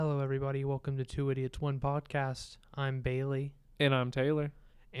everybody. Welcome to Two Idiots, One Podcast. I'm Bailey. And I'm Taylor.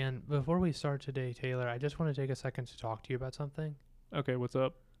 And before we start today, Taylor, I just want to take a second to talk to you about something. Okay, what's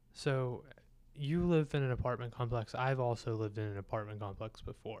up? So, you live in an apartment complex. I've also lived in an apartment complex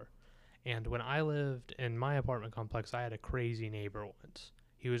before. And when I lived in my apartment complex, I had a crazy neighbor once.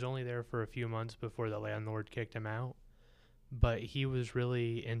 He was only there for a few months before the landlord kicked him out. But he was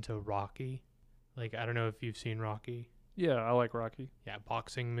really into Rocky. Like, I don't know if you've seen Rocky. Yeah, I like Rocky. Yeah,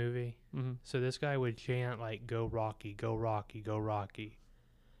 boxing movie. Mm-hmm. So this guy would chant like "Go Rocky, go Rocky, go Rocky,"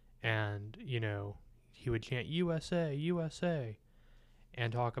 and he would chant "USA, USA,"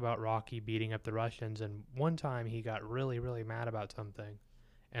 and talk about Rocky beating up the Russians. And one time he got really, really mad about something,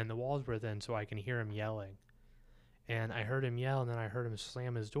 and the walls were thin, so I can hear him yelling. And I heard him yell, and then I heard him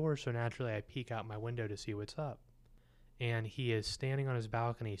slam his door. So naturally, I peek out my window to see what's up, and he is standing on his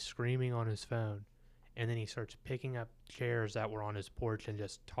balcony, screaming on his phone. And then he starts picking up chairs that were on his porch and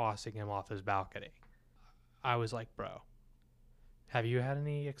just tossing him off his balcony. I was like, bro, have you had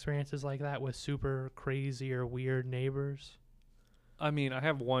any experiences like that with super crazy or weird neighbors? I mean, I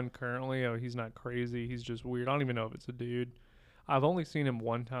have one currently. Oh, he's not crazy. He's just weird. I don't even know if it's a dude. I've only seen him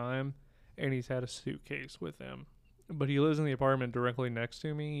one time, and he's had a suitcase with him. But he lives in the apartment directly next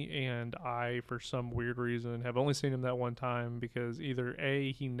to me, and I, for some weird reason, have only seen him that one time because either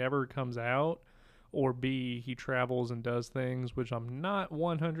A, he never comes out, or B, he travels and does things, which I'm not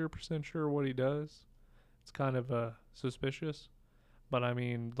 100% sure what he does. It's kind of suspicious. But I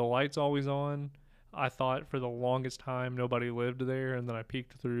mean, the light's always on. I thought for the longest time nobody lived there, and then I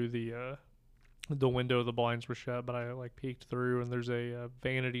peeked through the window. The blinds were shut, but I peeked through, and there's a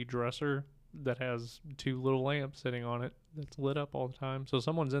vanity dresser that has two little lamps sitting on it that's lit up all the time. So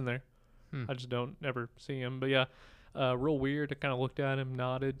someone's in there. I just don't ever see him. But yeah. Real weird. I kind of looked at him,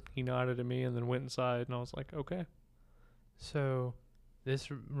 nodded. He nodded at me and then went inside, and I was like, okay. So this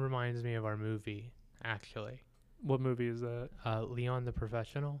reminds me of our movie, actually. What movie is that? Leon the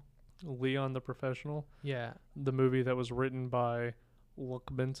Professional. Leon the Professional? Yeah. The movie that was written by Luc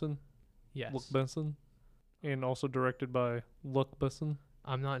Benson? Yes. Luc Benson? And also directed by Luc Besson?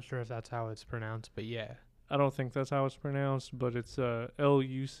 I'm not sure if that's how it's pronounced, but yeah. I don't think that's how it's pronounced, but it's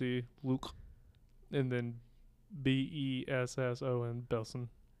L-U-C, Luc, and then B-E-S-S-O-N, Besson.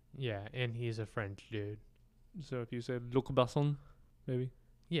 Yeah, and he's a French dude. So if you said Luc Besson, maybe?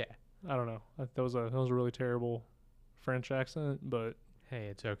 Yeah. I don't know. That was a really terrible French accent, but Hey,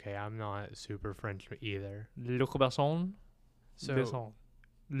 it's okay. I'm not super French either. Luc Besson. So Besson.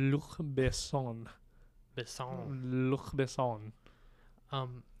 Luc Besson. Besson. Luc Besson.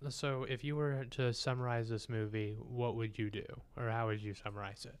 So if you were to summarize this movie, what would you do, or how would you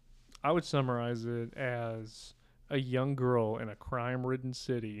summarize it? I would summarize it as a young girl in a crime-ridden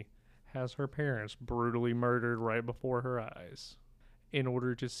city has her parents brutally murdered right before her eyes. In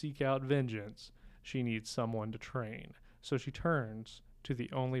order to seek out vengeance, she needs someone to train. So she turns to the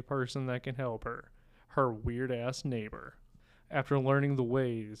only person that can help her weird-ass neighbor. After learning the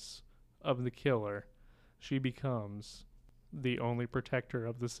ways of the killer, she becomes the only protector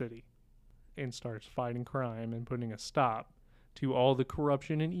of the city and starts fighting crime and putting a stop to all the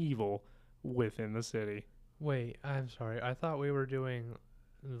corruption and evil within the city. Wait, I'm sorry. I thought we were doing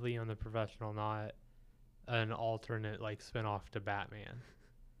Leon the Professional, not an alternate spin-off to Batman.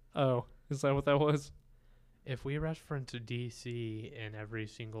 Oh, is that what that was? If we reference DC in every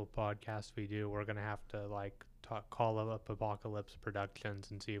single podcast we do, we're gonna have to call up Apocalypse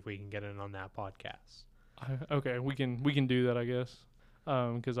Productions and see if we can get in on that podcast. Okay, we can do that, I guess.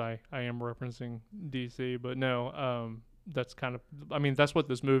 Because I am referencing DC, but no. That's kind of, I mean, that's what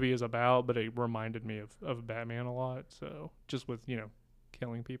this movie is about, but it reminded me of Batman a lot. So just with,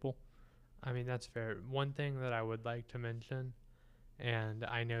 killing people. I mean, that's fair. One thing that I would like to mention, and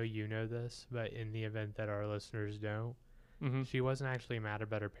I know you know this, but in the event that our listeners don't, she wasn't actually mad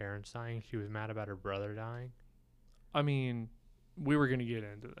about her parents dying. She was mad about her brother dying. I mean, we were going to get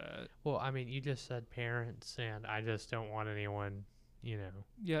into that. Well, I mean, you just said parents, and I just don't want anyone,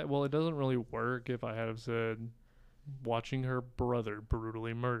 Yeah, well, it doesn't really work if I had said watching her brother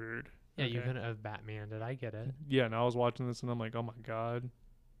brutally murdered. Yeah, okay. You couldn't have Batmaned it. I get it. Yeah, and I was watching this and I'm like, oh my god,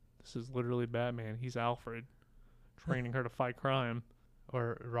 this is literally Batman. He's Alfred, training her to fight crime.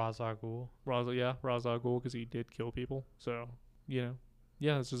 Or Ra's al Ghul. Ra's al Ghul, because he did kill people. So, yeah,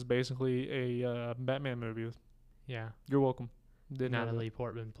 this is basically a Batman movie. Yeah. You're welcome. Natalie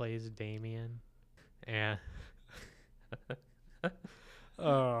Portman plays Damien. And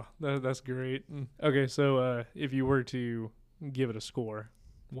that's great. Okay, so if you were to give it a score,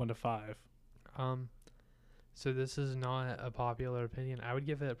 1 to 5. So this is not a popular opinion. I would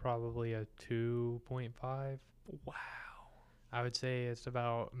give it probably a 2.5. Wow. I would say it's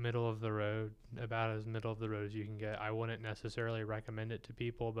about middle of the road, about as middle of the road as you can get. I wouldn't necessarily recommend it to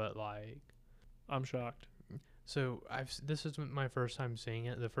people, but like, I'm shocked. so this is my first time seeing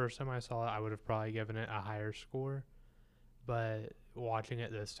it. The first time I saw it, I would have probably given it a higher score, but watching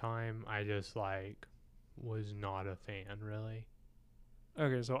it this time, I just like was not a fan really.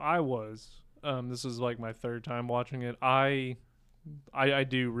 Okay, so I was. This is like my third time watching it. I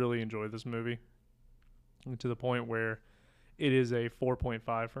do really enjoy this movie to the point where it is a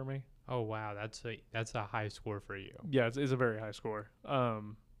 4.5 for me. Oh wow, that's a high score for you. Yeah, it's a very high score.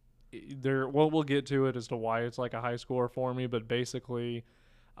 We'll get to it as to why it's like a high score for me, but basically,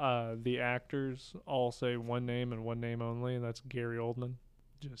 the actors all say one name and one name only, and that's Gary Oldman.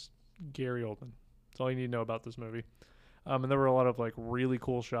 Just Gary Oldman. That's all you need to know about this movie. And there were a lot of like really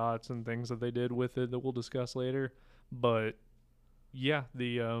cool shots and things that they did with it that we'll discuss later. But yeah,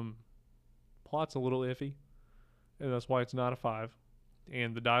 the plot's a little iffy, and that's why it's not a 5.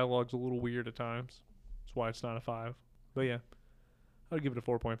 And the dialogue's a little weird at times. That's why it's not a 5. But yeah, I'd give it a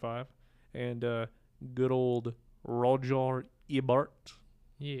 4.5. And good old Roger Ebert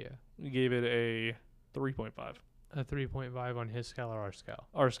Yeah, gave it a 3.5. a 3.5 on his scale or our scale.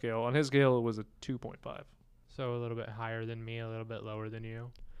 Our scale. On his scale, it was a 2.5. So a little bit higher than me, a little bit lower than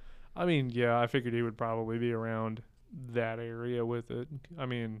you. I mean, yeah, I figured he would probably be around that area with it. I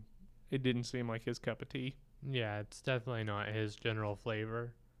mean, it didn't seem like his cup of tea. Yeah, it's definitely not his general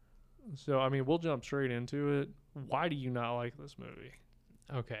flavor. So, I mean, we'll jump straight into it. Why do you not like this movie?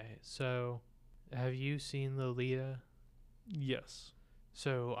 Okay, so have you seen Lolita? Yes.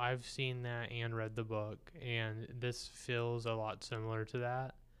 So I've seen that and read the book, and this feels a lot similar to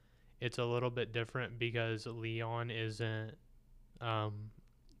that. It's a little bit different because Leon isn't,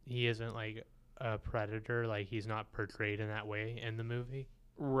 he isn't like a predator. Like he's not portrayed in that way in the movie.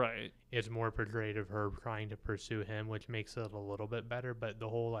 Right. It's more portrayed of her trying to pursue him, which makes it a little bit better. But the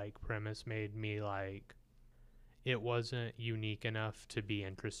whole like premise made me like, it wasn't unique enough to be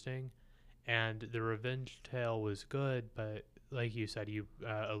interesting. And the revenge tale was good, but like you said, you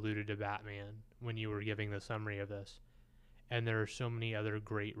alluded to Batman when you were giving the summary of this. And there are so many other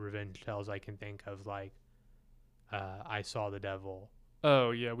great revenge tales I can think of, like I Saw the Devil.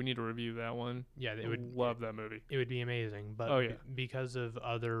 Oh, yeah, we need to review that one. Yeah, Love that movie. it would be amazing. But Oh, yeah. because of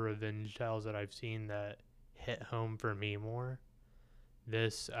other revenge tales that I've seen that hit home for me more,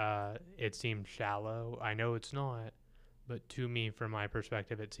 this it seemed shallow. I know it's not, but to me, from my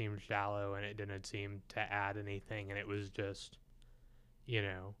perspective, it seemed shallow and it didn't seem to add anything, and it was just, you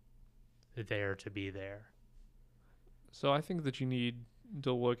know, there to be there. So I think that you need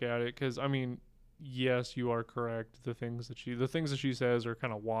to look at it because, I mean, yes, you are correct. The things that she says are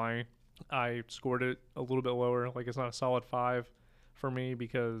kind of why I scored it a little bit lower. Like it's not a solid 5 for me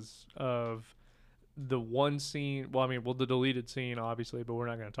because of the one scene. Well, I mean, the deleted scene, obviously, but we're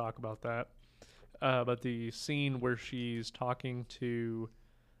not going to talk about that. But the scene where she's talking to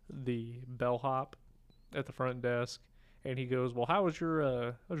the bellhop at the front desk, and he goes, "Well, how's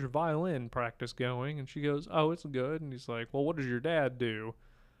your violin practice going?" And she goes, "Oh, it's good." And he's like, "Well, what does your dad do?"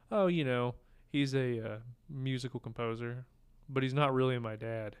 "Oh, he's a musical composer, but he's not really my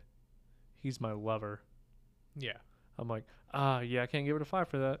dad. He's my lover." Yeah. I'm like, yeah, I can't give it a 5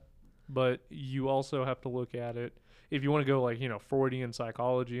 for that. But you also have to look at it. If you want to go like, Freudian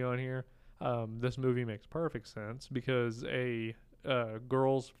psychology on here, this movie makes perfect sense because a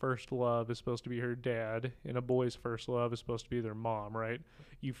girl's first love is supposed to be her dad and a boy's first love is supposed to be their mom, right?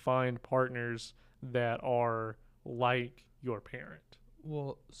 You find partners that are like your parent.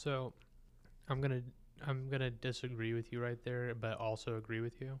 Well, so I'm gonna disagree with you right there, but also agree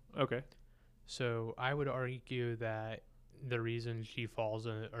with you. Okay. So I would argue that the reason she falls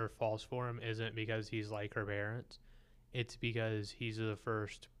for him isn't because he's like her parents. It's because he's the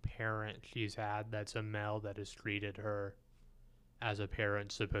first parent she's had that's a male that has treated her as a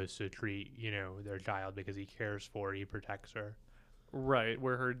parent's supposed to treat, their child because he cares for her, he protects her. Right,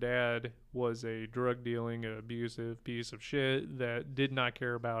 where her dad was a drug dealing, abusive piece of shit that did not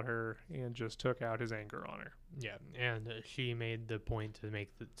care about her and just took out his anger on her. Yeah, and she made the point to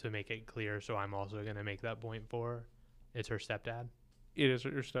make it clear, so I'm also going to make that point for her. It's her stepdad. It is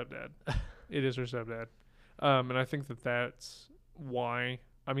her stepdad. It is her stepdad. And I think that's why.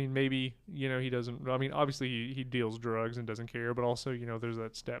 I mean, maybe, he doesn't. I mean, obviously, he deals drugs and doesn't care, but also, there's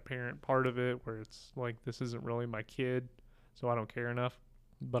that step parent part of it where it's like, this isn't really my kid, so I don't care enough.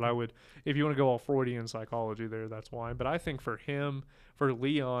 But I would, if you want to go all Freudian psychology there, that's why. But I think for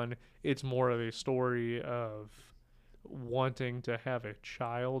Leon, it's more of a story of wanting to have a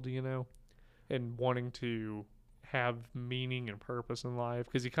child, and wanting to have meaning and purpose in life,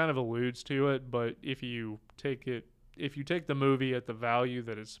 because he kind of alludes to it, but if you take it if you take the movie at the value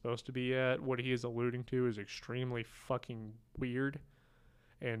that it's supposed to be at, what he is alluding to is extremely fucking weird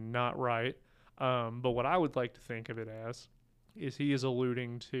and not right. But what I would like to think of it as is he is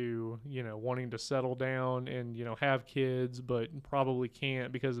alluding to, wanting to settle down and, have kids, but probably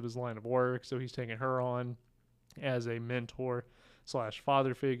can't because of his line of work. So he's taking her on as a mentor slash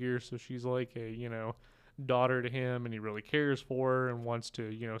father figure. So she's like a, daughter to him, and he really cares for her and wants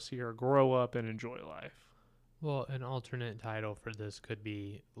to, see her grow up and enjoy life. Well, an alternate title for this could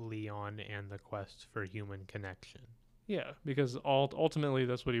be Leon and the Quest for Human Connection. Yeah, because ultimately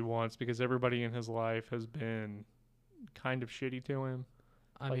that's what he wants, because everybody in his life has been kind of shitty to him.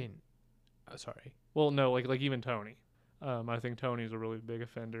 Sorry. Well, no, like even Tony. I think Tony's a really big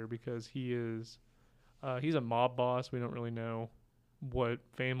offender because he's a mob boss. We don't really know what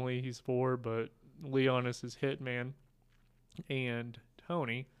family he's for, but Leon is his hitman, and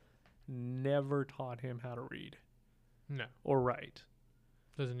Tony never taught him how to read. No. Or write.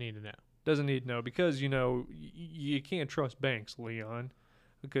 Doesn't need to know. Doesn't need to know because, you can't trust Banks, Leon,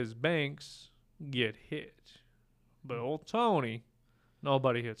 because Banks get hit. But old Tony,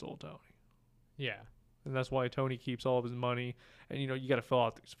 nobody hits old Tony. Yeah. And that's why Tony keeps all of his money. And, you got to fill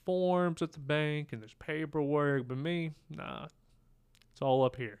out these forms at the bank and there's paperwork. But me, nah, it's all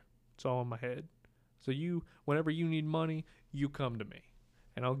up here. It's all in my head. So whenever you need money, you come to me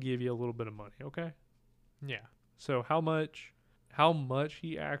and I'll give you a little bit of money, okay? Yeah. So how much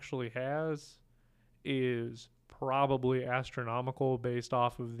he actually has is probably astronomical based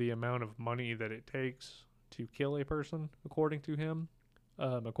off of the amount of money that it takes to kill a person, according to him.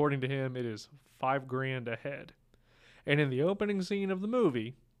 According to him, it is $5,000 a head. And in the opening scene of the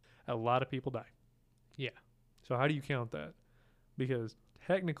movie, a lot of people die. Yeah. So how do you count that? Because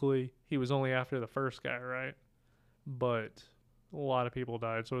technically, he was only after the first guy, right? But a lot of people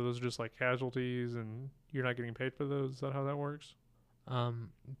died. So are those just like casualties and you're not getting paid for those? Is that how that works?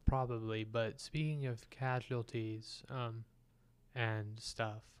 Probably. But speaking of casualties, and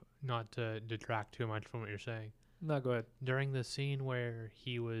stuff, not to detract too much from what you're saying. No, go ahead. During the scene where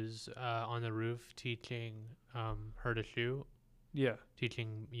he was on the roof teaching her to shoot. Yeah.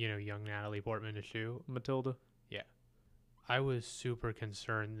 Teaching, young Natalie Portman to shoot. Matilda. Yeah. I was super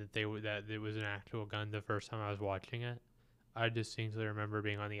concerned that that it was an actual gun the first time I was watching it. I distinctly remember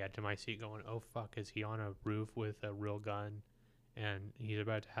being on the edge of my seat going, oh fuck, is he on a roof with a real gun? And he's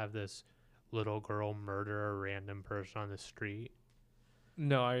about to have this little girl murder a random person on the street.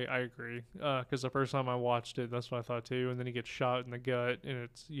 No, I agree. Because the first time I watched it, that's what I thought too. And then he gets shot in the gut, and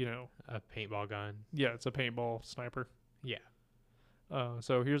it's, a paintball gun. Yeah, it's a paintball sniper. Yeah.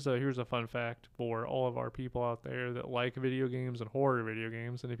 So here's a fun fact for all of our people out there that like video games and horror video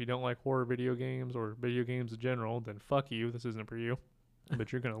games. And if you don't like horror video games or video games in general, then fuck you. This isn't for you.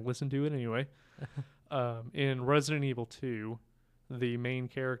 But you're going to listen to it anyway. In Resident Evil 2, the main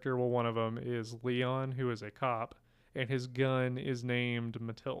character, well, one of them is Leon, who is a cop. And his gun is named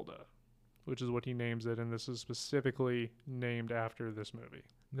Matilda, which is what he names it. And this is specifically named after this movie.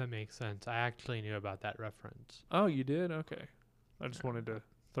 That makes sense. I actually knew about that reference. Oh, you did? Okay. I just wanted to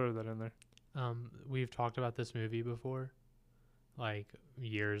throw that in there. We've talked about this movie before, like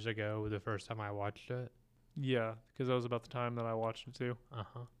years ago, the first time I watched it. Yeah, because that was about the time that I watched it too.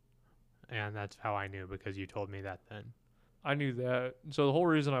 Uh-huh. And that's how I knew, because you told me that then. I knew that. So the whole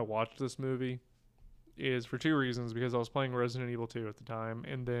reason I watched this movie is for two reasons, because I was playing Resident Evil 2 at the time,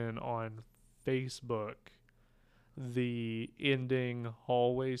 and then on Facebook, the ending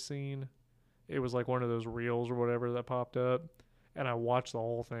hallway scene, it was like one of those reels or whatever that popped up, and I watched the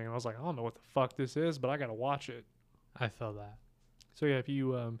whole thing, and I was like, I don't know what the fuck this is, but I gotta watch it. I feel that. So yeah, if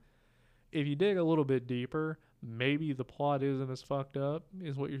you dig a little bit deeper, maybe the plot isn't as fucked up,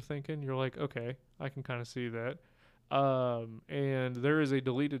 is what you're thinking. You're like, okay, I can kind of see that. And there is a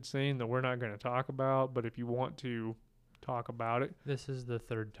deleted scene that we're not going to talk about, but if you want to talk about it. This is the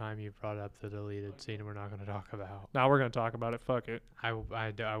third time you brought up the deleted scene we're not going to talk about. Now we're going to talk about it. Fuck it. I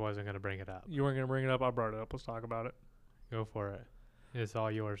wasn't going to bring it up. You weren't going to bring it up. I brought it up. Let's talk about it. Go for it. It's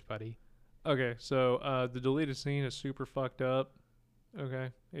all yours, buddy. Okay. So, the deleted scene is super fucked up. Okay.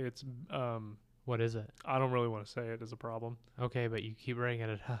 It's, what is it? I don't really want to say it is a problem. Okay, but you keep bringing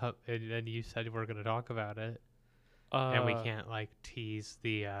it up, and then you said we're going to talk about it. And we can't, tease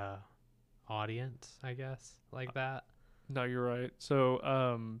the audience, I guess, like that. No, you're right.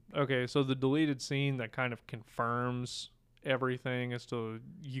 So, okay, so the deleted scene that kind of confirms everything as to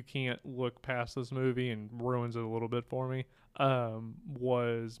you can't look past this movie and ruins it a little bit for me,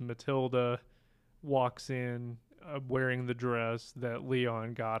 was Matilda walks in wearing the dress that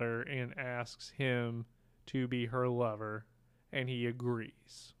Leon got her and asks him to be her lover, and he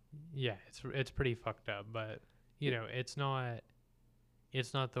agrees. Yeah, it's pretty fucked up, but... you know, it's not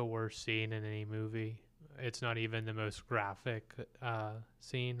the worst scene in any movie. It's not even the most graphic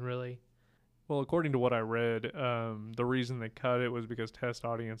scene, really. Well, according to what I read, the reason they cut it was because test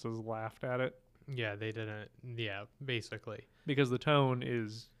audiences laughed at it Yeah, they didn't. Yeah, basically. because the tone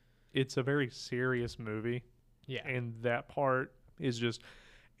is it's a very serious movie, Yeah. and that part is just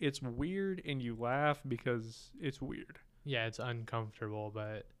it's weird and you laugh because it's weird. Yeah, it's uncomfortable,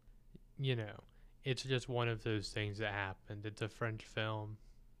 but, you know, it's just one of those things that happened. It's a French film.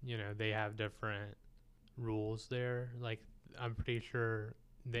 You know, they have different rules there. Like, I'm pretty sure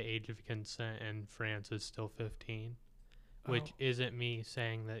the age of consent in France is still 15, which Oh. isn't me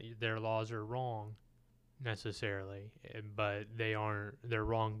saying that their laws are wrong necessarily, but they aren't. They're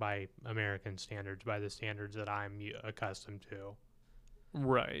wrong by American standards, by the standards that I'm accustomed to.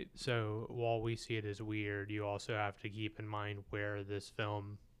 Right. So while we see it as weird, you also have to keep in mind where this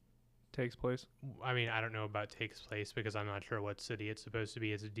film, Takes place. I mean, I don't know about takes place because I'm not sure what city it's supposed to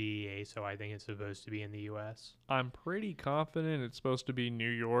be. It's a DEA, so I think it's supposed to be in the U.S. I'm pretty confident it's supposed to be New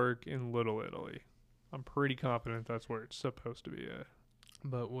York in Little Italy. I'm pretty confident that's where it's supposed to be at.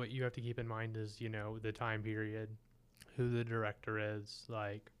 But what you have to keep in mind is, you know, the time period, who the director is.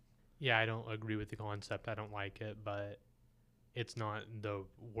 Like, yeah, I don't agree with the concept. I don't like it, but it's not the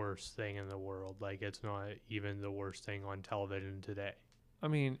worst thing in the world. Like, it's not even the worst thing on television today. I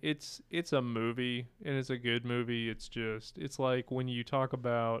mean, it's a movie and it's a good movie. It's like when you talk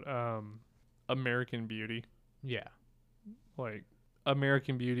about American Beauty. Yeah. Like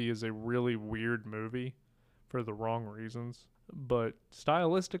American Beauty is a really weird movie for the wrong reasons, but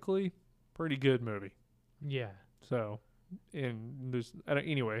stylistically, pretty good movie. Yeah. So, and there's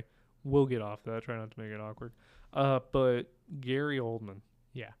anyway, we'll get off that. Try not to make it awkward. But Gary Oldman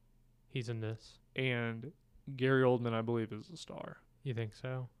Yeah. He's in this. and Gary Oldman, I believe, is a star. You think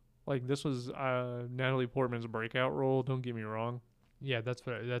so? Like this was Natalie Portman's breakout role. Don't get me wrong. Yeah, that's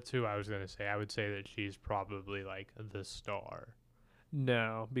who I was gonna say. I would say that she's probably like the star.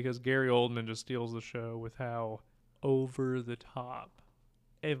 No, because Gary Oldman just steals the show with how over the top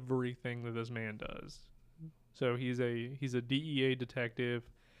everything that this man does. So he's a DEA detective,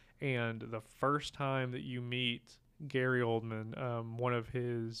 and the first time that you meet Gary Oldman, one of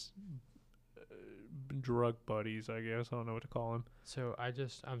his drug buddies, I guess I don't know what to call him. So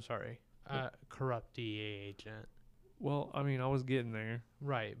I'm sorry, corrupt DEA agent. Well, I mean, I was getting there.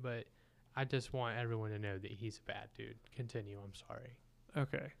 Right, but I just want everyone to know that he's a bad dude. Continue. I'm sorry.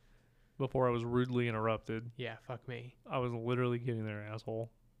 Okay. Before I was rudely interrupted, Yeah, fuck me. I was literally getting there, asshole.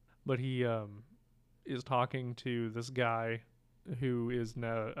 But he is talking to this guy who is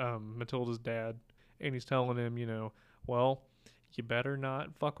now Matilda's dad, and he's telling him, you know, well, you better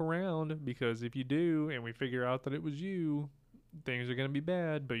not fuck around because if you do, and we figure out that it was you, things are gonna be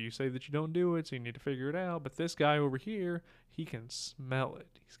bad. But you say that you don't do it, so you need to figure it out. But this guy over here, he can smell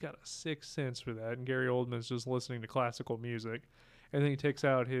it. He's got a sixth sense for that. And Gary Oldman's just listening to classical music, and then he takes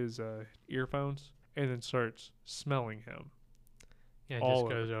out his earphones and then starts smelling him Yeah, all just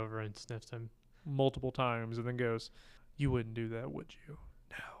goes over and sniffs him. multiple times and then goes, "You wouldn't do that, would you?"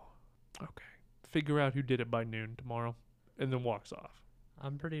 "No." "Okay. Figure out who did it by noon tomorrow." And then walks off.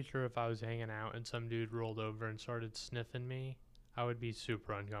 I'm pretty sure if I was hanging out and some dude rolled over and started sniffing me, I would be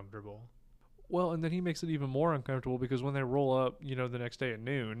super uncomfortable. Well, and then he makes it even more uncomfortable because when they roll up, you know, the next day at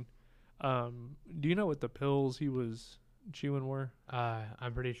noon, do you know what the pills he was chewing were?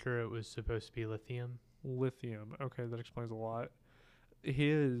 I'm pretty sure it was supposed to be lithium. Lithium. Okay, that explains a lot.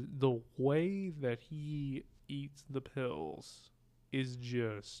 The way that he eats the pills is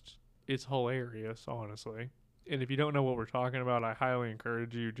just it's hilarious, honestly. And if you don't know what we're talking about, I highly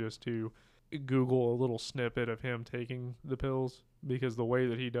encourage you just to Google a little snippet of him taking the pills because the way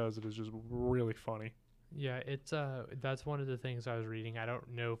that he does it is just really funny. Yeah, it's that's one of the things I was reading. I don't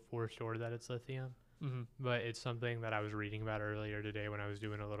know for sure that it's lithium, Mm-hmm. but it's something that I was reading about earlier today when I was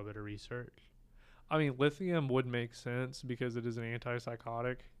doing a little bit of research. I mean, lithium would make sense because it is an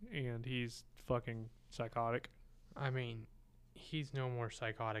antipsychotic and he's fucking psychotic. I mean, he's no more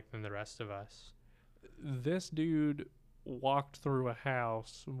psychotic than the rest of us. This dude walked through a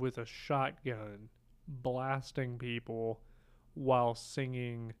house with a shotgun blasting people while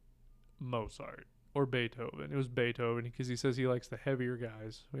singing Mozart or Beethoven. It was Beethoven because he says he likes the heavier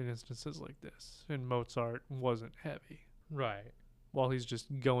guys in instances like this. And Mozart wasn't heavy Right. while he's just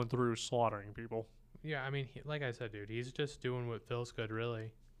going through slaughtering people. Yeah, I mean, like I said, dude, he's just doing what feels good,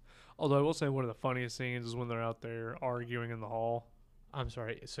 really. Although I will say one of the funniest scenes is when they're out there arguing in the hall. I'm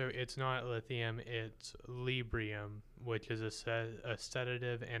sorry. So it's not lithium, it's Librium, which is a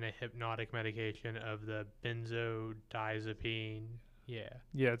sedative and a hypnotic medication of the benzodiazepine. Yeah.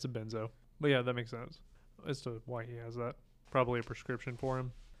 Yeah, it's a benzo. But yeah, that makes sense. as to why he has that. Probably a prescription for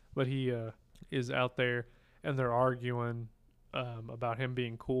him. But he is out there, and they're arguing about him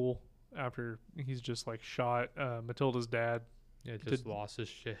being cool after he's just like shot Matilda's dad. Yeah, just lost his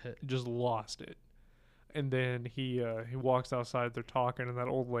shit. Just lost it. And then he walks outside. They're talking, and that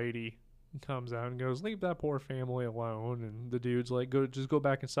old lady comes out and goes, "Leave that poor family alone." And the dude's like, "Go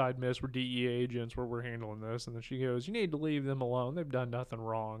back inside, miss. We're DEA agents. We're handling this." And then she goes, "You need to leave them alone. They've done nothing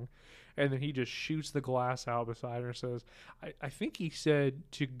wrong." And then he just shoots the glass out beside her and says, I think he said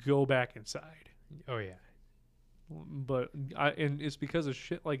to go back inside. Oh yeah. But and it's because of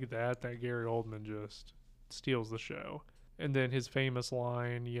shit like that that Gary Oldman just steals the show. And then his famous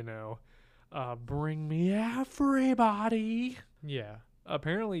line, "Bring me everybody." Yeah.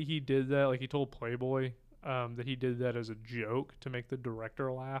 Apparently he did that, like he told Playboy that he did that as a joke to make the director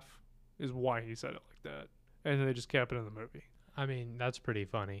laugh, is why he said it like that. And then they just kept it in the movie. I mean, that's pretty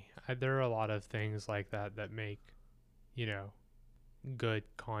funny. There are a lot of things like that that make, good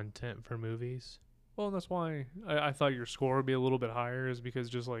content for movies. Well, and that's why I thought your score would be a little bit higher, is because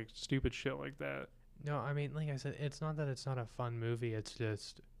just like stupid shit like that. No, I mean, like I said, it's not that it's not a fun movie. It's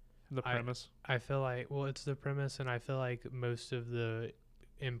just The premise. I feel like, well, it's the premise, and I feel like most of the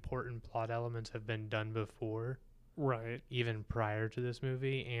important plot elements have been done before, Right. even prior to this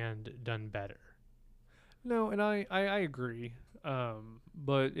movie, and done better. No, and I agree.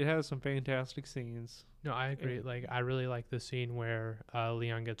 But it has some fantastic scenes. No, I agree. And- I really like the scene where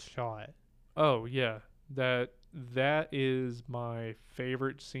Leon gets shot. Oh yeah, that is my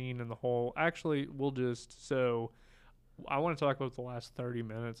favorite scene in the whole. Actually, I want to talk about the last 30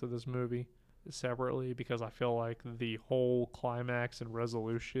 minutes of this movie separately, because I feel like the whole climax and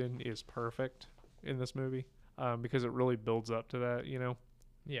resolution is perfect in this movie, because it really builds up to that.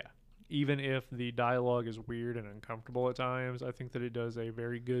 Yeah. Even if the dialogue is weird and uncomfortable at times, I think that it does a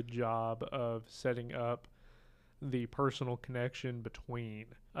very good job of setting up the personal connection between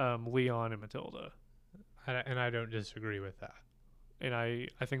Leon and Matilda. And I don't disagree with that. And I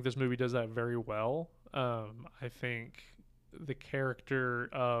think this movie does that very well. I think the character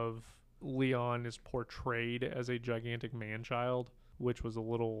of Leon is portrayed as a gigantic man-child, which was a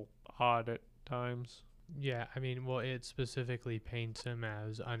little odd at times. Yeah, I mean, well, it specifically paints him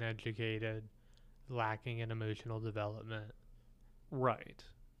as uneducated, lacking in emotional development. Right.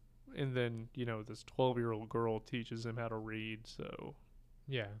 And then, this 12-year-old girl teaches him how to read, so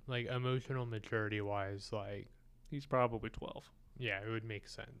Yeah, like emotional maturity wise, he's probably 12. yeah, it would make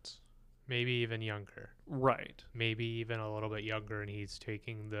sense. Maybe even younger. Right. Maybe even a little bit younger, and he's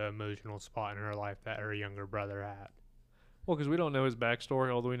taking the emotional spot in her life that her younger brother had. Well, because we don't know his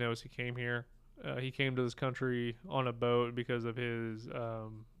backstory. All we know is he came here. He came to this country on a boat because of his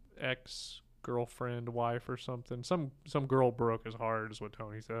ex-girlfriend, wife, or something. Some girl broke his heart, is what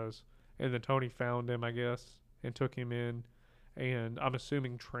Tony says. And then Tony found him, I guess, and took him in. And I'm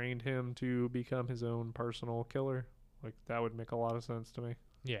assuming trained him to become his own personal killer. Like, that would make a lot of sense to me.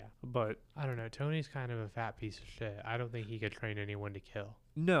 Yeah. But I don't know. Tony's kind of a fat piece of shit. I don't think he could train anyone to kill.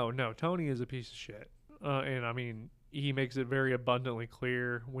 no, Tony is a piece of shit. And I mean, he makes it very abundantly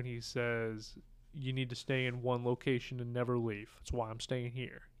clear when he says, "You need to stay in one location and never leave. That's why I'm staying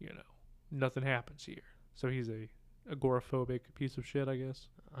here. Nothing happens here." So he's a agoraphobic piece of shit, I guess.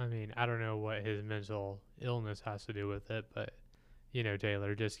 I mean, I don't know what his mental illness has to do with it, but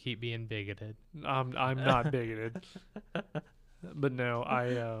Taylor, just keep being bigoted. I'm not bigoted. But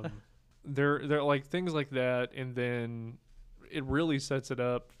no, they're like things like that, and then it really sets it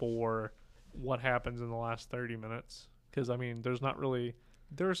up for what happens in the last 30 minutes. Because I mean,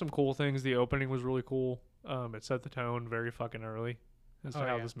 there are some cool things. The opening was really cool. It set the tone very fucking early as to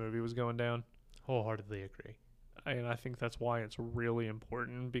how this movie was going down. Wholeheartedly agree. And I think that's why it's really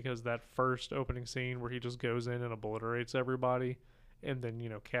important, because that first opening scene where he just goes in and obliterates everybody, and then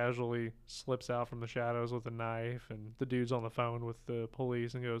casually slips out from the shadows with a knife, and the dude's on the phone with the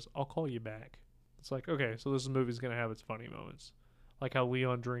police and goes, "I'll call you back." It's like, okay, so this movie's gonna have its funny moments, like how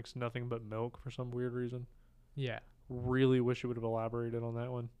Leon drinks nothing but milk for some weird reason. Yeah. Really wish it would have elaborated on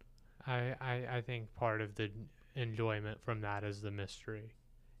that one. I think part of the enjoyment from that is the mystery.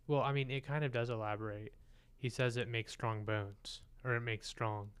 Well, I mean, it kind of does elaborate. He says it makes strong bones, or it makes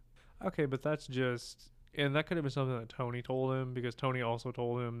strong. Okay, but that's just, and that could have been something that Tony told him, because Tony also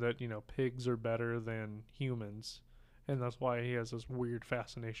told him that pigs are better than humans, and that's why he has this weird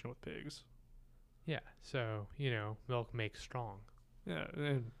fascination with pigs. Yeah, so milk makes strong. Yeah,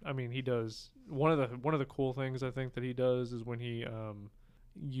 and I mean, he does one of the cool things I think that he does is when he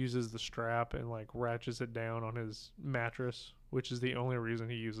uses the strap and like ratchets it down on his mattress, which is the only reason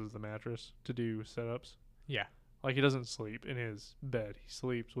he uses the mattress to do setups. Yeah. Like, he doesn't sleep in his bed. He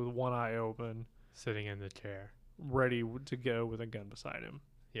sleeps with one eye open, Sitting in the chair. ready to go with a gun beside him.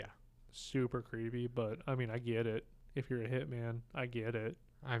 Yeah. Super creepy, but I mean, I get it. If you're a hitman, I get it.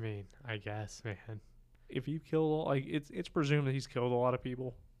 I mean, I guess, man. If you kill, like, it's presumed that he's killed a lot of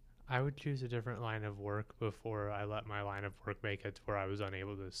people. I would choose a different line of work before I let my line of work make it to where I was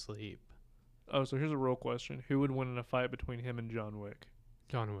unable to sleep. Oh, so here's a real question: who would win in a fight between him and John Wick?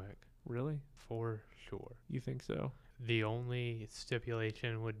 John Wick, Really? for sure. You think so? The only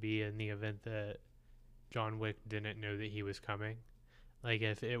stipulation would be in the event that John Wick didn't know that he was coming. Like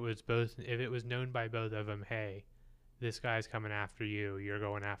if it was known by both of them, hey, this guy's coming after you, you're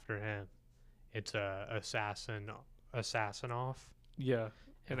going after him. It's a assassin off. Yeah,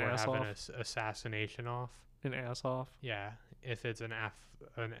 And an we're ass having off. assassination off. An ass off. Yeah, if it's an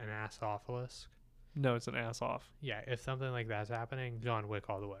assophilus. No, it's an ass off. Yeah, if something like that's happening, John Wick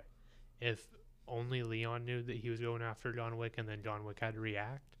all the way. If only Leon knew that he was going after John Wick and then John Wick had to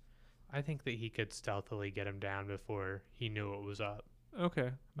react, I think that he could stealthily get him down before he knew what was up.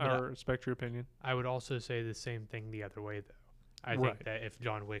 Okay, But I respect your opinion. I would also say the same thing the other way, though. I Right. think that if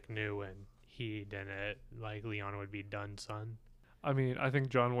John Wick knew and he didn't, like, Leon would be done, son. I mean, I think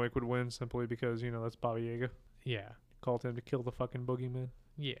John Wick would win simply because that's Baba Yaga. Yeah. Called him to kill the fucking boogeyman.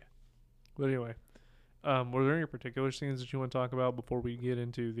 Yeah. But anyway, were there any particular scenes that you want to talk about before we get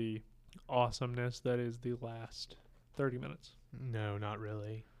into the awesomeness that is the last 30 minutes? No, not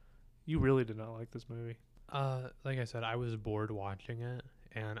really. You really did not like this movie. Like I said, I was bored watching it,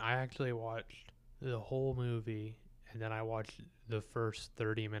 and I actually watched the whole movie, and then I watched the first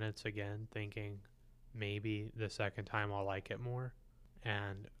 30 minutes again, thinking maybe the second time I'll like it more,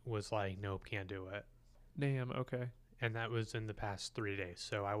 and was like, nope, can't do it. Damn, okay. And that was in the past 3 days.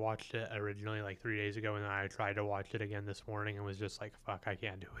 So I watched it originally like 3 days ago, and then I tried to watch it again this morning and was just like, fuck, I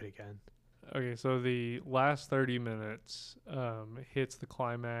can't do it again. Okay, so the last 30 minutes hits the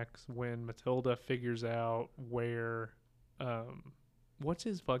climax when Matilda figures out where, what's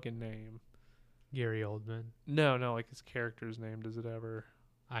his fucking name? Gary Oldman. No, like his character's name. Does it ever?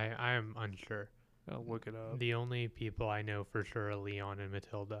 I am unsure. I'll look it up. The only people I know for sure are Leon and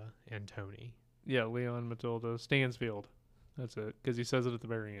Matilda and Tony. Yeah, Leon, Matilda, Stansfield. That's it, because he says it at the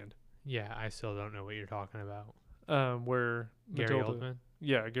very end. Yeah, I still don't know what you're talking about. Where Gary Matilda, Oldman?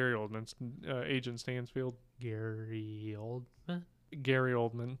 Yeah, Gary Oldman, Agent Stansfield. Gary Oldman? Gary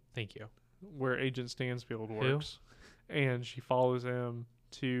Oldman, Thank you. where Agent Stansfield works, and she follows him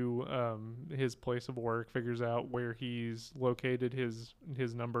to his place of work, figures out where he's located.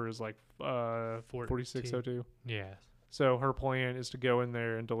 His number is like 4602. Yes. So her plan is to go in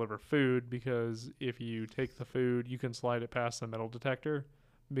there and deliver food, because if you take the food, you can slide it past the metal detector,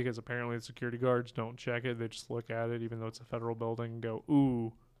 because apparently the security guards don't check it. They just look at it, even though it's a federal building, and go,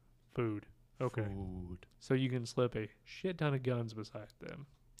 ooh, food. Okay. Food. So you can slip a shit ton of guns beside them.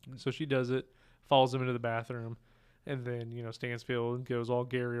 So she does it, follows him into the bathroom, and then, Stansfield goes all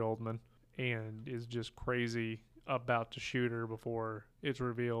Gary Oldman and is just crazy about to shoot her before it's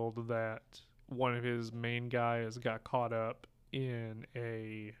revealed that one of his main guys got caught up in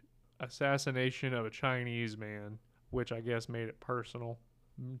a assassination of a Chinese man, which I guess made it personal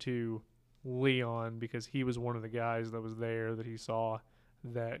to Leon, because he was one of the guys that was there that he saw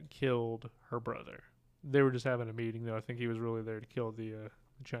that killed her brother. They were just having a meeting, though. I think he was really there to kill the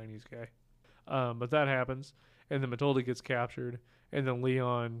Chinese guy. But that happens, and then Matilda gets captured, and then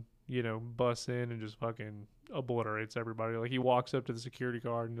Leon, busts in and just fucking obliterates everybody. Like, he walks up to the security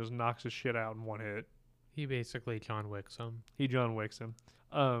guard and just knocks his shit out in one hit. He basically John Wicks him. He John Wicks him.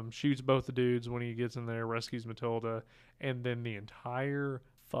 Shoots both the dudes when he gets in there, rescues Matilda, and then the entire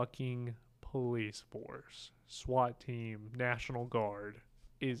fucking police force, SWAT team, National Guard,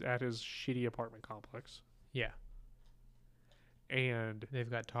 is at his shitty apartment complex. Yeah. And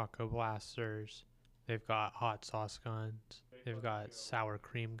They've got taco blasters. They've got hot sauce guns. They've got sour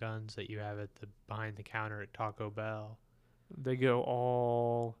cream guns that you have at the behind the counter at Taco Bell. they go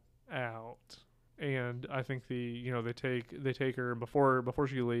all out. And I think they take her before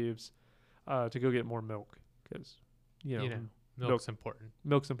she leaves to go get more milk, because Milk's important.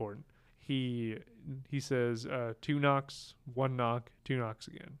 milk's important. He says 2 knocks, 1 knock, 2 knocks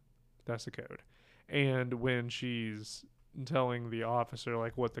again. That's the code. And when she's telling the officer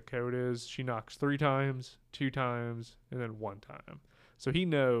like what the code is, she knocks 3 times, 2 times, and then 1 time. So he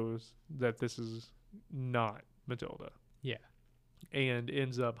knows that this is not Matilda. Yeah. And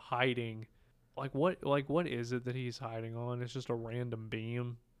ends up hiding. What is it that he's hiding on? It's just a random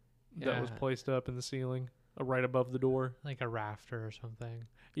beam that was Yeah. placed up in the ceiling. right above the door. Like a rafter or something.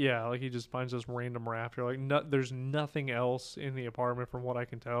 Yeah, like he just finds this random rafter. Like, there's nothing else in the apartment, from what I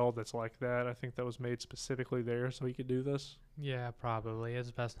can tell, that's like that. I think that was made specifically there so he could do this. Yeah, probably. It's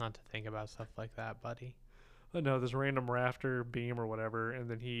best not to think about stuff like that, buddy. But no, this random rafter beam or whatever,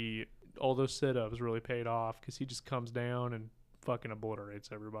 and then all those sit-ups really paid off because he just comes down and fucking obliterates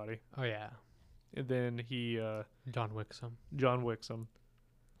everybody. Oh yeah, And then John Wixom. John Wixom,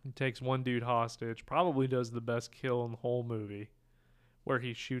 he takes one dude hostage, probably does the best kill in the whole movie, where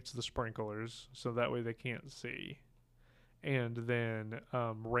he shoots the sprinklers so that way they can't see, and then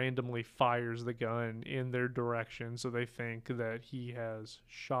randomly fires the gun in their direction so they think that he has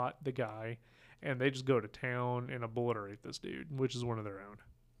shot the guy, and they just go to town and obliterate this dude, which is one of their own.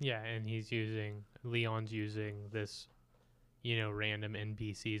 Yeah, and Leon's using this, random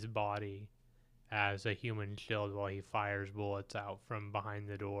NPC's body as a human shield while he fires bullets out from behind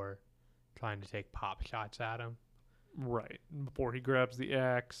the door, trying to take pop shots at him. Right. Before he grabs the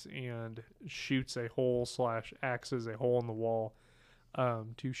axe and shoots a hole / axes a hole in the wall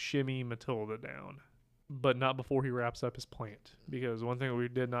to shimmy Matilda down. But not before he wraps up his plant. Because one thing we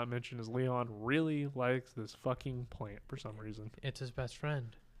did not mention is Leon really likes this fucking plant for some reason. It's his best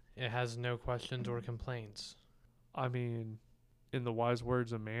friend. It has no questions or complaints. I mean, in the wise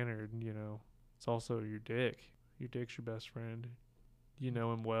words of Maynard, it's also your dick. Your dick's your best friend. You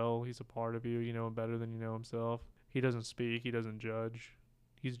know him well. He's a part of you. You know him better than you know himself. He doesn't speak. He doesn't judge.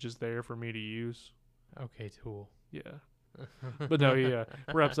 He's just there for me to use. Okay, Tool. Yeah. But no, he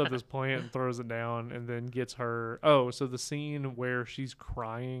wraps up this plant and throws it down and then gets her. Oh, so the scene where she's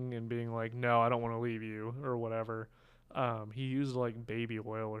crying and being like, no, I don't want to leave you or whatever. He used like baby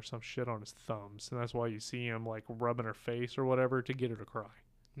oil or some shit on his thumbs. And that's why you see him like rubbing her face or whatever to get her to cry.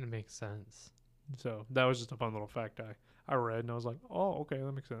 It makes sense. So that was just a fun little fact I read and I was like, oh, okay,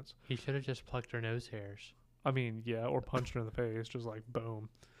 that makes sense. He should have just plucked her nose hairs. I mean, yeah, or punched her in the face, just like boom.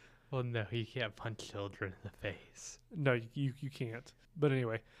 Well, no, you can't punch children in the face. No, you can't. But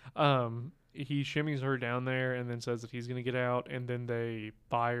anyway, he shimmies her down there and then says that he's gonna get out, and then they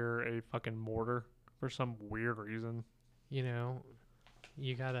fire a fucking mortar for some weird reason. You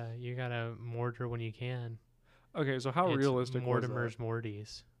gotta mortar when you can. Okay, so how It's realistic Mortimer's was that?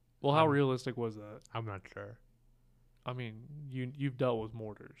 Morty's. Well, how realistic was that? I'm not sure. I mean, you've dealt with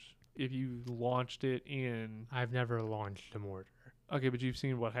mortars. If you launched it in... I've never launched a mortar. Okay, but you've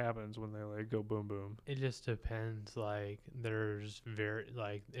seen what happens when they like go boom boom. It just depends. Like,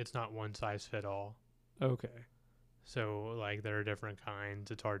 it's not one size fit all. Okay. So, like, there are different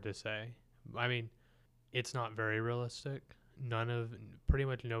kinds. It's hard to say. I mean, it's not very realistic. Pretty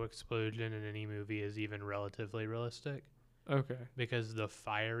much no explosion in any movie is even relatively realistic. Okay. Because the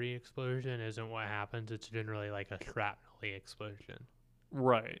fiery explosion isn't what happens. It's generally like a shrapnel-y explosion.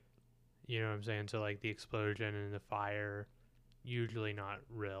 Right. You know what I'm saying? So, like, the explosion and the fire, usually not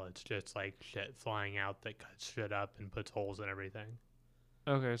real. It's just, like, shit flying out that cuts shit up and puts holes in everything.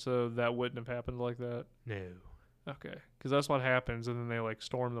 Okay, so that wouldn't have happened like that? No. Okay. Because that's what happens, and then they, like,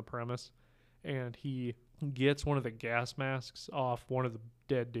 storm the premise, and he gets one of the gas masks off one of the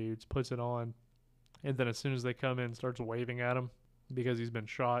dead dudes, puts it on, and then as soon as they come in, starts waving at him because he's been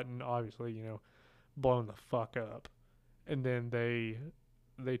shot and obviously, blown the fuck up. And then they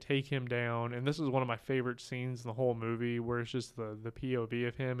take him down, and this is one of my favorite scenes in the whole movie, where it's just the POV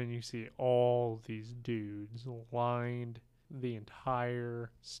of him, and you see all these dudes lined the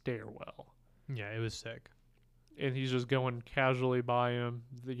entire stairwell. Yeah, it was sick. And he's just going casually by him.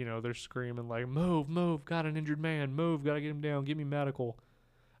 They're screaming like, move, got an injured man, move, gotta get him down, get me medical.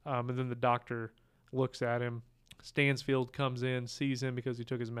 And then the doctor looks at him. Stansfield comes in, sees him because he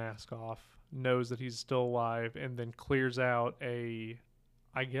took his mask off, knows that he's still alive, and then clears out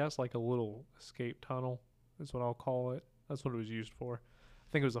I guess like a little escape tunnel is what I'll call it. That's what it was used for. I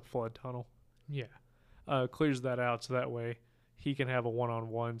think it was a flood tunnel. Yeah. Clears that out so that way he can have a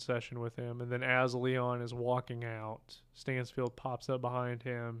one-on-one session with him. And then as Leon is walking out, Stansfield pops up behind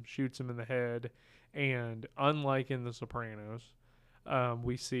him, shoots him in the head, and unlike in The Sopranos,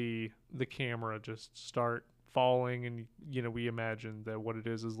 we see the camera just start falling, and we imagine that what it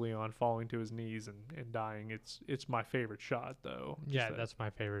is Leon falling to his knees and dying. It's my favorite shot though. Yeah, that's my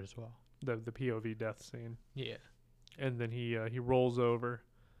favorite as well. The POV death scene. Yeah. And then he rolls over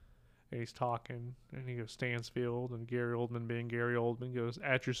and he's talking, and he goes, Stansfield, and Gary Oldman being Gary Oldman goes,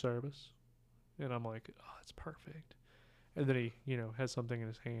 at your service. And I'm like, oh, that's perfect. And then he has something in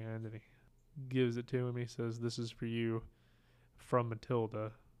his hand and he gives it to him. He says, this is for you from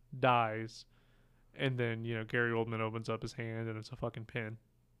Matilda. Dies. And then, Gary Oldman opens up his hand, and it's a fucking pin.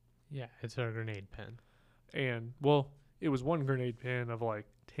 Yeah, it's a grenade pin. And, well, it was one grenade pin of, like,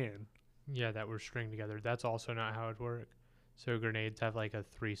 10. Yeah, that were stringed together. That's also not how it works. So grenades have like a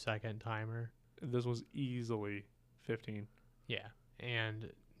 3-second timer. This was easily 15. Yeah.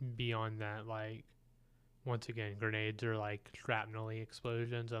 And beyond that, like, once again, grenades are like shrapnel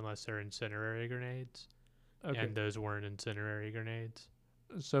explosions unless they're incendiary grenades. Okay. And those weren't incendiary grenades.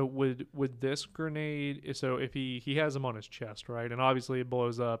 So would this grenade? So if he has him on his chest, right? And obviously it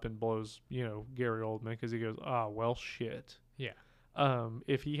blows up and blows, Gary Oldman because he goes, well, shit. Yeah.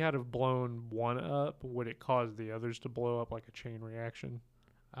 If he had have blown one up, would it cause the others to blow up like a chain reaction?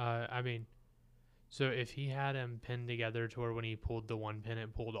 I mean, so if he had him pinned together to where when he pulled the one pin,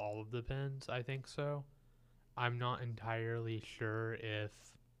 it pulled all of the pins, I think so. I'm not entirely sure if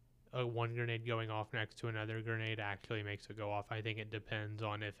one grenade going off next to another grenade actually makes it go off. I think it depends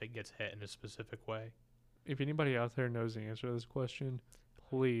on if it gets hit in a specific way. If anybody out there knows the answer to this question,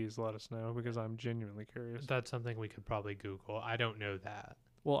 please let us know because I'm genuinely curious. That's something we could probably Google. I don't know that.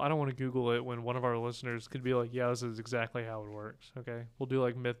 Well, I don't want to Google it when one of our listeners could be like, yeah, this is exactly how it works. Okay. We'll do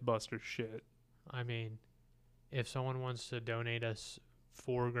like Mythbuster shit. I mean, if someone wants to donate us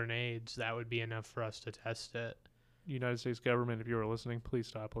 4 grenades, that would be enough for us to test it. United States government, if you are listening, please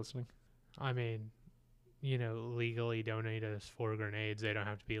stop listening. I mean, legally donate us 4 grenades. They don't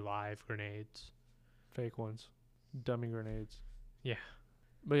have to be live grenades. Fake ones. Dummy grenades. Yeah.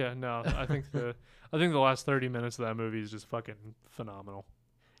 But yeah, no, I think the last 30 minutes of that movie is just fucking phenomenal.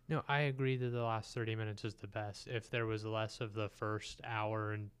 No, I agree that the last 30 minutes is the best. If there was less of the first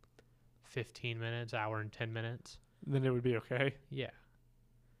hour and 15 minutes, hour and 10 minutes, then it would be okay. Yeah.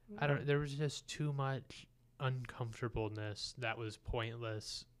 There was just too much uncomfortableness that was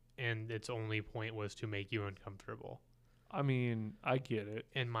pointless, and its only point was to make you uncomfortable. I mean, I get it.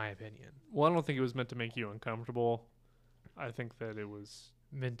 In my opinion. Well, I don't think it was meant to make you uncomfortable. I think that it was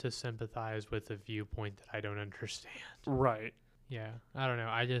meant to sympathize with a viewpoint that I don't understand. Right. Yeah. I don't know.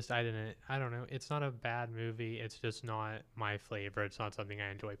 I don't know. It's not a bad movie. It's just not my flavor. It's not something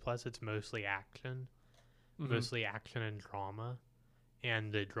I enjoy. Plus, it's mostly action. Mm-hmm. Mostly action and drama.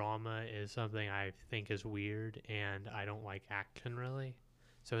 And the drama is something I think is weird, and I don't like action really.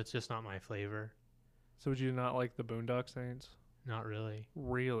 So it's just not my flavor. So would you not like the Boondock Saints? Not really.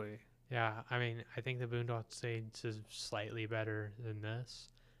 Really? Yeah, I mean, I think the Boondock Saints is slightly better than this.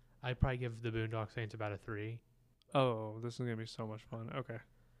 I'd probably give the Boondock Saints about a 3. Oh, this is going to be so much fun. Okay.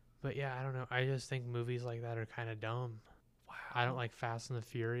 But yeah, I don't know. I just think movies like that are kind of dumb. Wow. I don't like Fast and the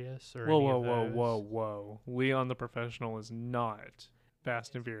Furious or Whoa. Leon the Professional is not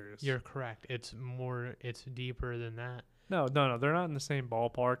Fast and Furious. You're correct. It's deeper than that. No. They're not in the same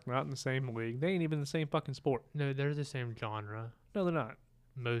ballpark, not in the same league. They ain't even the same fucking sport. No, they're the same genre. No, they're not.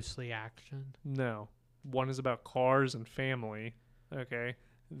 Mostly action. No. One is about cars and family. Okay.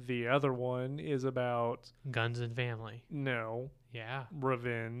 The other one is about guns and family. No. Yeah.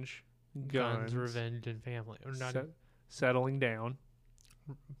 Revenge. Guns, revenge, and family. Or not settling down.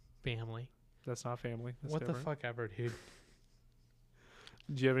 Family. That's not family. That's what different. The fuck ever, dude.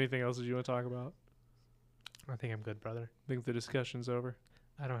 Do you have anything else that you want to talk about? I think I'm good, brother. Think the discussion's over?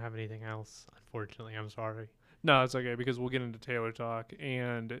 I don't have anything else, unfortunately. I'm sorry. No, it's okay because we'll get into Taylor talk.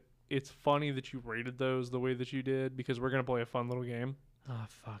 And it's funny that you rated those the way that you did because we're going to play a fun little game. Oh,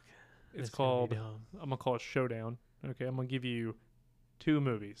 fuck. It's called, I'm going to call it Showdown. Okay, I'm going to give you 2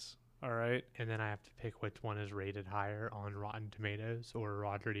 movies. All right? And then I have to pick which one is rated higher on Rotten Tomatoes or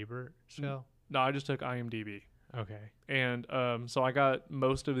Roger Ebert scale? No, I just took IMDb. Okay. And so I got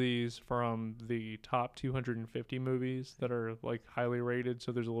most of these from the top 250 movies that are like highly rated.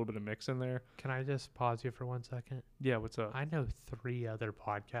 So there's a little bit of mix in there. Can I just pause you for 1 second? Yeah, what's up? I know 3 other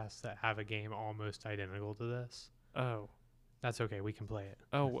podcasts that have a game almost identical to this. Oh. That's okay. We can play it.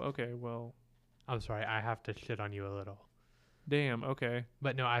 Oh, okay. Well, I'm sorry. I have to shit on you a little. Damn. Okay.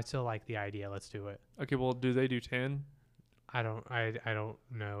 But no, I still like the idea. Let's do it. Okay. Well, do they do 10? I don't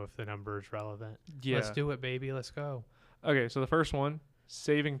know if the number is relevant. Yeah. Let's do it, baby. Let's go. Okay. So the first one,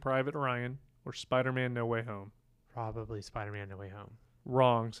 Saving Private Ryan or Spider-Man No Way Home. Probably Spider-Man No Way Home.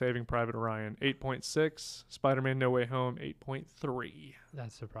 Wrong. Saving Private Ryan, 8.6. Spider-Man No Way Home, 8.3.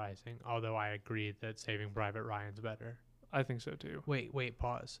 That's surprising. Although I agree that Saving Private Ryan's better. I think so too. Wait,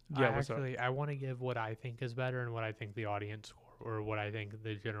 pause. Yeah, I want to give what I think is better and what I think the audience score, or what I think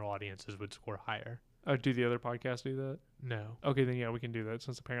the general audiences would score higher. Do the other podcasts do that? No. Okay, then yeah, we can do that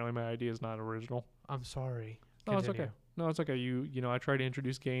since apparently my idea is not original. I'm sorry. No, it's okay. No, it's okay. You know, I try to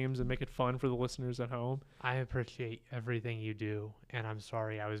introduce games and make it fun for the listeners at home. I appreciate everything you do, and I'm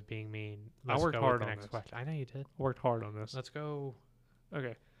sorry I was being mean. I worked hard on this. Question. I know you did. I worked hard on this. Let's go.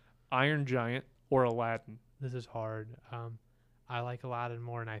 Okay. Iron Giant or Aladdin? This is hard. I like Aladdin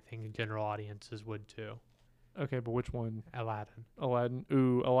more, and I think general audiences would too. Okay, but which one? Aladdin. Aladdin.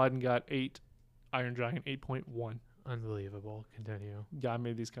 Ooh, Aladdin got 8. Iron Giant 8.1. Unbelievable. Continue. Yeah, I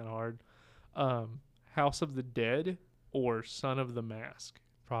made these kind of hard. House of the Dead or Son of the Mask?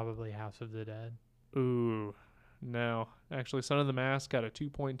 Probably House of the Dead. Ooh, no. Actually, Son of the Mask got a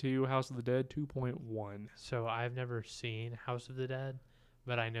 2.2. House of the Dead 2.1. So I've never seen House of the Dead,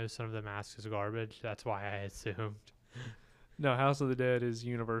 but I know Son of the Mask is garbage. That's why I assumed. No, House of the Dead is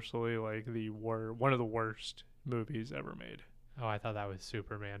universally like one of the worst movies ever made. Oh, I thought that was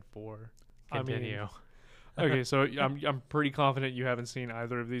Superman 4. I mean, Continue. Okay, so I'm pretty confident you haven't seen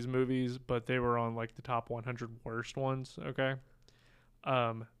either of these movies, but they were on like the top 100 worst ones. Okay,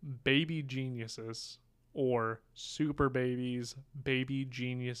 Baby Geniuses or Super Babies, Baby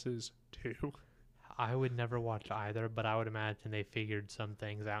Geniuses 2. I would never watch either, but I would imagine they figured some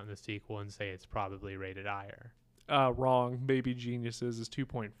things out in the sequel and say it's probably rated higher. Wrong. Baby Geniuses is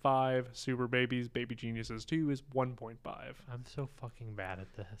 2.5. Super Babies, Baby Geniuses 2 is 1.5. I'm so fucking bad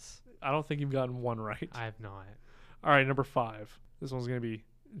at this. I don't think you've gotten one right. I have not. All right, number 5. This one's going to be,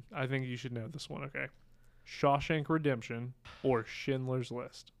 I think you should know this one, okay? Shawshank Redemption or Schindler's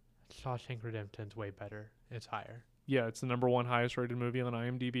List? Shawshank Redemption's way better. It's higher. Yeah, it's the number 1 highest rated movie on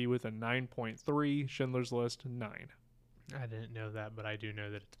IMDb with a 9.3. Schindler's List, 9. I didn't know that, but I do know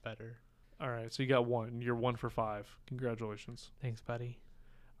that it's better. All right, so you got 1. You're 1 for 5. Congratulations. Thanks, buddy.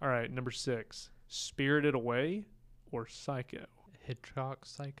 All right, number 6. Spirited Away or Psycho? Hitchcock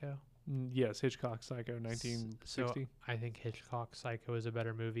Psycho? Yes, Hitchcock Psycho, 1960. So I think Hitchcock Psycho is a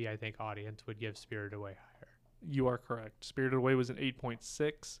better movie. I think audience would give Spirited Away higher. You are correct. Spirited Away was an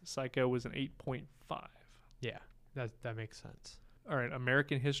 8.6. Psycho was an 8.5. Yeah, that makes sense. All right,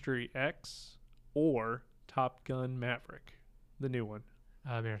 American History X or Top Gun Maverick, the new one.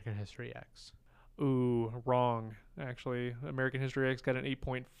 American History X. Ooh, wrong. Actually, American History X got an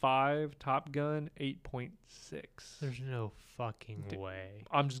 8.5. Top Gun 8.6. There's no fucking way.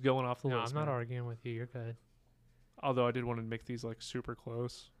 I'm just going off the No, list. I'm not man. arguing with you. You're good. Although I did want to make these like super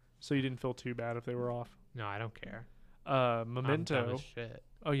close, so you didn't feel too bad if they were off. No, I don't care. I'm dumb Memento. as shit.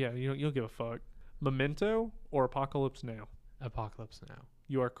 Oh yeah, you don't give a fuck. Memento or Apocalypse Now? Apocalypse Now.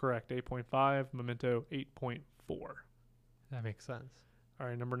 You are correct. 8.5. Memento 8.4. That makes sense. All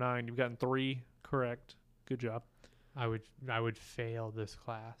right, number 9. You've gotten 3 correct. Good job. I would fail this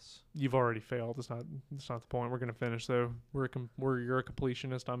class. You've already failed. That's not the point. We're gonna finish though. You're a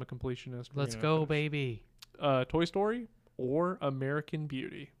completionist. I'm a completionist. Let's go, baby. Toy Story or American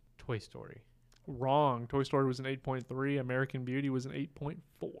Beauty? Toy Story. Wrong. Toy Story was an 8.3. American Beauty was an 8.4.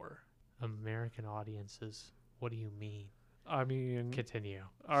 American audiences. What do you mean? I mean, Continue.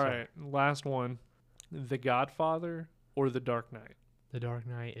 all right. Last one. The Godfather or The Dark Knight? The Dark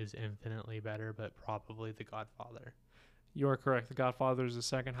Knight is infinitely better, but probably The Godfather. You are correct. The Godfather is the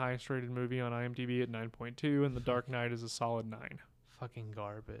second highest rated movie on IMDb at 9.2, and The Dark Knight is a solid 9. Fucking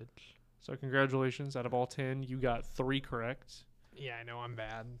garbage. So congratulations. Out of all 10, you got 3 correct. Yeah, I know I'm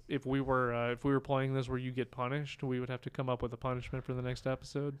bad. If we were playing this where you get punished, we would have to come up with a punishment for the next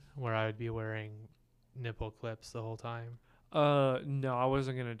episode. Where I would be wearing nipple clips the whole time. No, I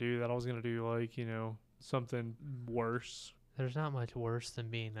wasn't gonna do that. I was gonna do like something worse. There's not much worse than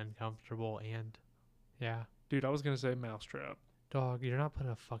being uncomfortable and, yeah. Dude, I was gonna say mousetrap. Dog, you're not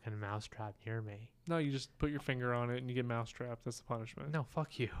putting a fucking mousetrap near me. No, you just put your finger on it and you get mousetrapped. That's the punishment. No,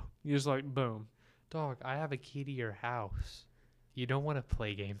 fuck you. You just like boom. Dog, I have a key to your house. You don't want to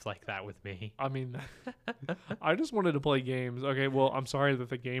play games like that with me. I mean, I just wanted to play games. Okay, well, I'm sorry that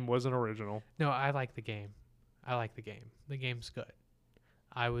the game wasn't original. No, I like the game. I like the game. The game's good.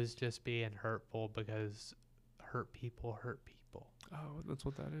 I was just being hurtful because hurt people hurt people. Oh, that's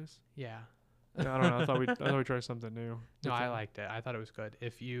what that is. Yeah. Yeah, I don't know. I thought we'd try something new. No, I liked it. I thought it was good.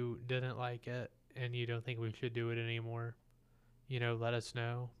 If you didn't like it and you don't think we should do it anymore, let us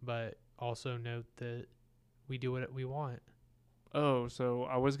know. But also note that we do what we want. Oh, so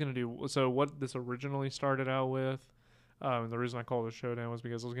I was gonna do. So what this originally started out with, the reason I called it Showdown was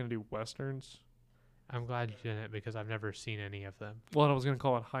because I was gonna do westerns. I'm glad you didn't because I've never seen any of them. Well, and I was gonna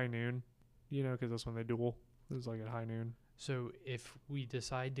call it High Noon, because that's when they duel. It was like at high noon. So if we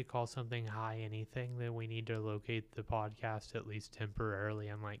decide to call something high anything, then we need to locate the podcast at least temporarily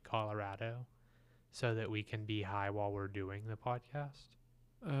in like Colorado so that we can be high while we're doing the podcast.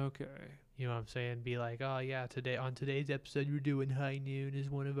 Okay. You know what I'm saying? Be like, oh yeah, on today's episode we're doing High Noon is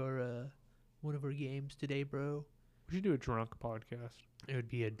one of our games today, bro. We should do a drunk podcast. It would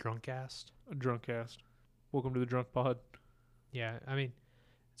be a drunkcast. A drunk cast. Welcome to the Drunk Pod. Yeah, I mean,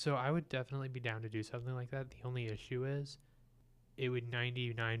 so I would definitely be down to do something like that. The only issue is it would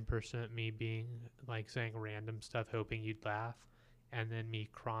 99% me being like saying random stuff hoping you'd laugh and then me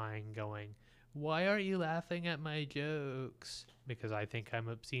crying going, Why aren't you laughing at my jokes? Because I think I'm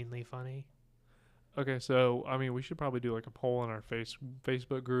obscenely funny. Okay, so I mean, we should probably do like a poll in our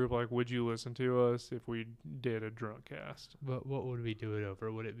Facebook group. Like, would you listen to us if we did a drunk cast? But what would we do it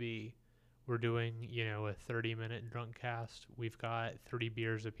over? Would it be we're doing, a 30-minute drunk cast? We've got 3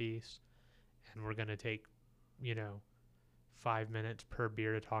 beers apiece, and we're going to take, 5 minutes per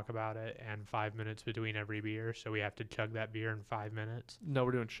beer to talk about it and 5 minutes between every beer. So we have to chug that beer in 5 minutes. No,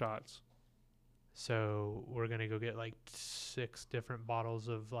 we're doing shots. So we're going to go get like 6 different bottles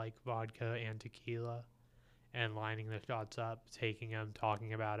of like vodka and tequila and lining the shots up, taking them,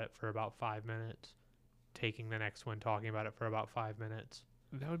 talking about it for about 5 minutes, taking the next one, talking about it for about 5 minutes.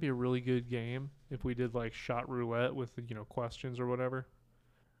 That would be a really good game if we did like shot roulette with, questions or whatever.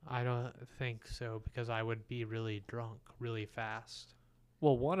 I don't think so because I would be really drunk really fast.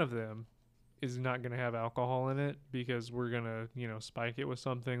 Well, one of them is not going to have alcohol in it because we're going to, spike it with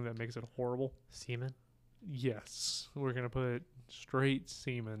something that makes it horrible. Semen? Yes. We're going to put straight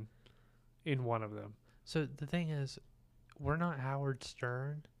semen in one of them. So the thing is, we're not Howard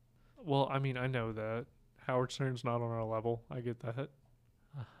Stern. Well, I mean, I know that. Howard Stern's not on our level. I get that.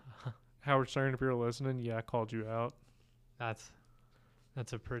 Howard Stern, if you're listening, yeah, I called you out. That's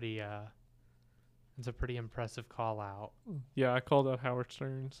a pretty impressive call out. Yeah, I called out Howard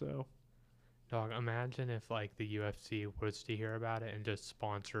Stern, so. Dog, imagine if like the UFC was to hear about it and just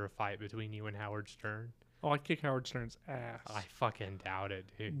sponsor a fight between you and Howard Stern. Oh, I'd kick Howard Stern's ass. I fucking doubt it,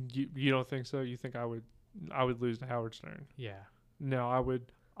 dude. You don't think so? You think I would lose to Howard Stern? Yeah. No,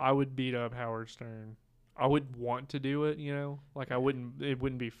 I would beat up Howard Stern. I would want to do it, like it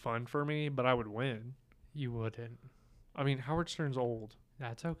wouldn't be fun for me, but I would win. You wouldn't. I mean, Howard Stern's old.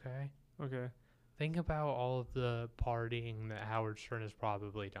 That's okay. Okay. Think about all of the partying that Howard Stern has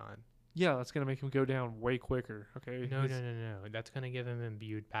probably done. Yeah, that's going to make him go down way quicker, okay? No. That's going to give him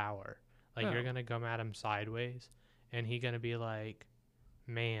imbued power. Like, Oh. You're going to come at him sideways, and he's going to be like,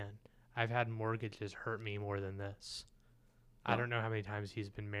 man, I've had mortgages hurt me more than this. I don't know how many times he's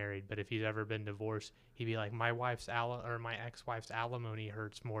been married, but if he's ever been divorced, he'd be like, my ex-wife's alimony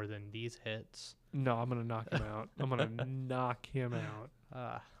hurts more than these hits. No, I'm going to knock him out. I'm going to knock him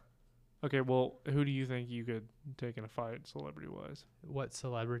out. Okay, well, who do you think you could take in a fight, celebrity-wise? What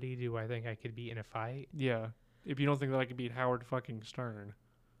celebrity do I think I could beat in a fight? Yeah, if you don't think that I could beat Howard fucking Stern.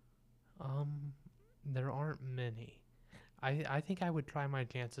 There aren't many. I think I would try my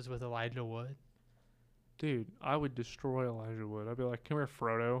chances with Elijah Wood. Dude, I would destroy Elijah Wood. I'd be like, come here,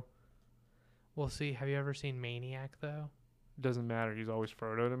 Frodo. Well, see, have you ever seen Maniac, though? Doesn't matter. He's always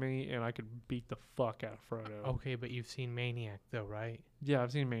Frodo to me, and I could beat the fuck out of Frodo. Okay, but you've seen Maniac, though, right? Yeah,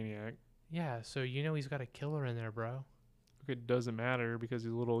 I've seen Maniac. Yeah, so he's got a killer in there, bro. Okay, it doesn't matter because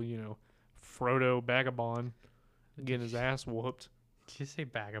he's a little, Frodo vagabond getting his ass whooped. Did you say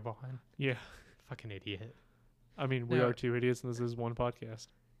vagabond? Yeah. Fucking idiot. I mean, we No. are 2 idiots, and this is one podcast.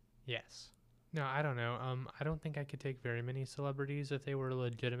 Yes. No, I don't know. I don't think I could take very many celebrities if they were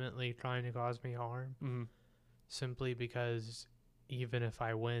legitimately trying to cause me harm. Mm-hmm. Simply because even if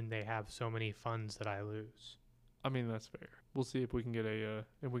I win, they have so many funds that I lose. I mean, that's fair. We'll see if we can get a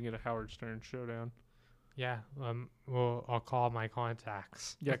Howard Stern showdown. Yeah. Well, I'll call my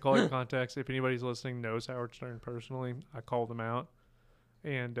contacts. Yeah, call your contacts. If anybody's listening knows Howard Stern personally, I called him out.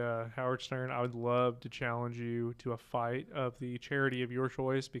 And Howard Stern, I would love to challenge you to a fight of the charity of your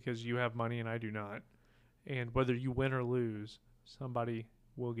choice because you have money and I do not. And whether you win or lose, somebody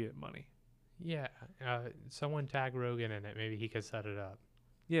will get money. Yeah. Someone tag Rogan in it. Maybe he could set it up.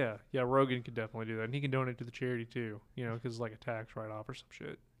 Yeah, Rogan could definitely do that. And he can donate to the charity too, because it's like a tax write-off or some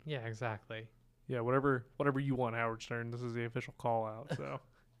shit. Yeah, exactly. Yeah, whatever you want, Howard Stern. This is the official call out, so.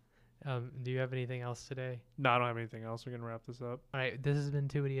 Do you have anything else today? No, I don't have anything else. We're going to wrap this up. All right. This has been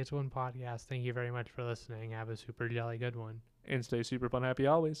 2 Idiots, 1 Podcast. Thank you very much for listening. Have a super jolly good one. And stay super fun happy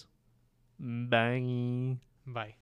always. Bye. Bye.